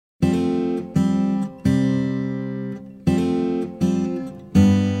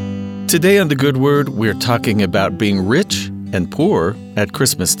Today on The Good Word, we're talking about being rich and poor at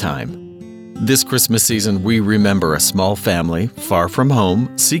Christmas time. This Christmas season, we remember a small family, far from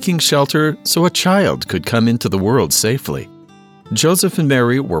home, seeking shelter so a child could come into the world safely. Joseph and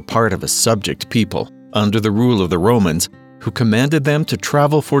Mary were part of a subject people, under the rule of the Romans, who commanded them to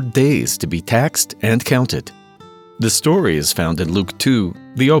travel for days to be taxed and counted. The story is found in Luke 2,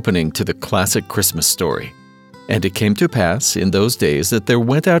 the opening to the classic Christmas story. And it came to pass in those days that there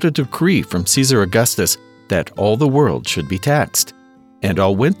went out a decree from Caesar Augustus that all the world should be taxed. And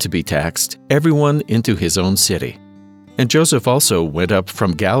all went to be taxed, everyone into his own city. And Joseph also went up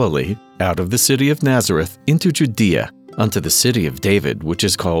from Galilee, out of the city of Nazareth, into Judea, unto the city of David, which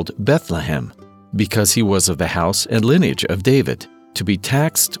is called Bethlehem, because he was of the house and lineage of David, to be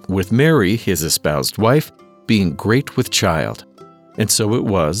taxed with Mary, his espoused wife, being great with child. And so it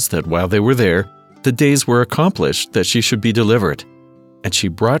was that while they were there, the days were accomplished that she should be delivered. And she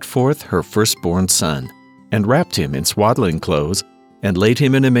brought forth her firstborn son, and wrapped him in swaddling clothes, and laid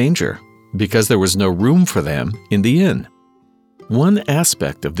him in a manger, because there was no room for them in the inn. One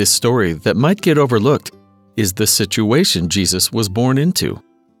aspect of this story that might get overlooked is the situation Jesus was born into.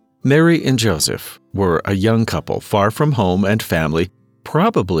 Mary and Joseph were a young couple far from home and family,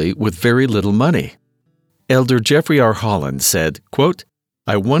 probably with very little money. Elder Jeffrey R. Holland said, quote,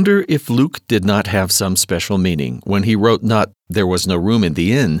 "I wonder if Luke did not have some special meaning when he wrote not, 'There was no room in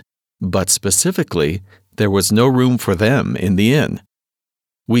the inn,' but specifically, 'There was no room for them in the inn.'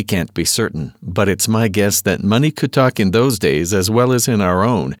 We can't be certain, but it's my guess that money could talk in those days as well as in our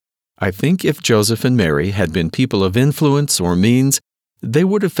own. I think if Joseph and Mary had been people of influence or means, they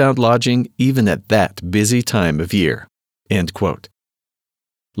would have found lodging even at that busy time of year." End quote.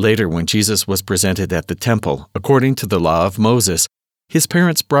 Later, when Jesus was presented at the temple, according to the law of Moses, his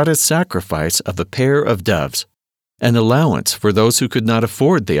parents brought a sacrifice of a pair of doves, an allowance for those who could not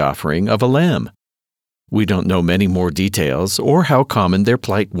afford the offering of a lamb. We don't know many more details or how common their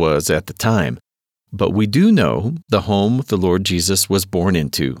plight was at the time, but we do know the home the Lord Jesus was born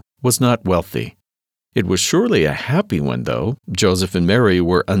into was not wealthy. It was surely a happy one, though. Joseph and Mary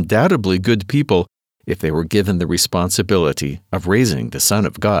were undoubtedly good people if they were given the responsibility of raising the Son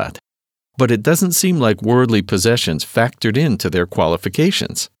of God. But it doesn't seem like worldly possessions factored into their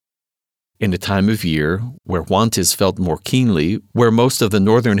qualifications. In a time of year where want is felt more keenly, where most of the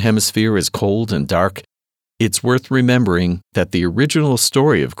northern hemisphere is cold and dark, it's worth remembering that the original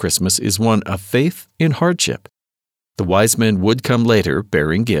story of Christmas is one of faith in hardship. The wise men would come later,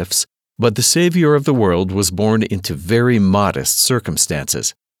 bearing gifts, but the Savior of the world was born into very modest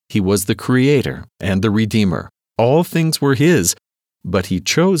circumstances. He was the Creator and the Redeemer. All things were His, but He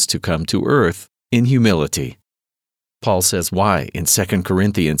chose to come to earth in humility. Paul says why in 2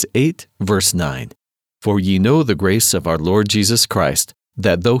 Corinthians 8, verse 9, "For ye know the grace of our Lord Jesus Christ,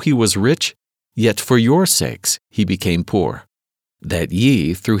 that though He was rich, yet for your sakes He became poor, that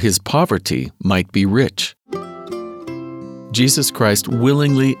ye through His poverty might be rich." Jesus Christ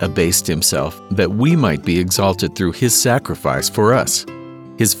willingly abased Himself that we might be exalted through His sacrifice for us.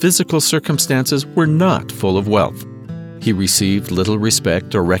 His physical circumstances were not full of wealth. He received little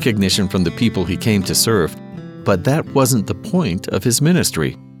respect or recognition from the people He came to serve, but that wasn't the point of His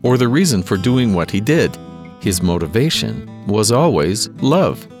ministry or the reason for doing what He did. His motivation was always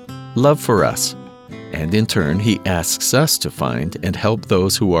love for us. And in turn, He asks us to find and help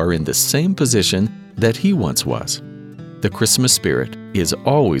those who are in the same position that He once was. The Christmas spirit is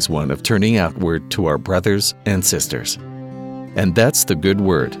always one of turning outward to our brothers and sisters. And that's the good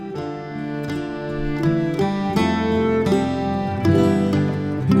word.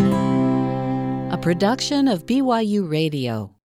 A production of BYU Radio.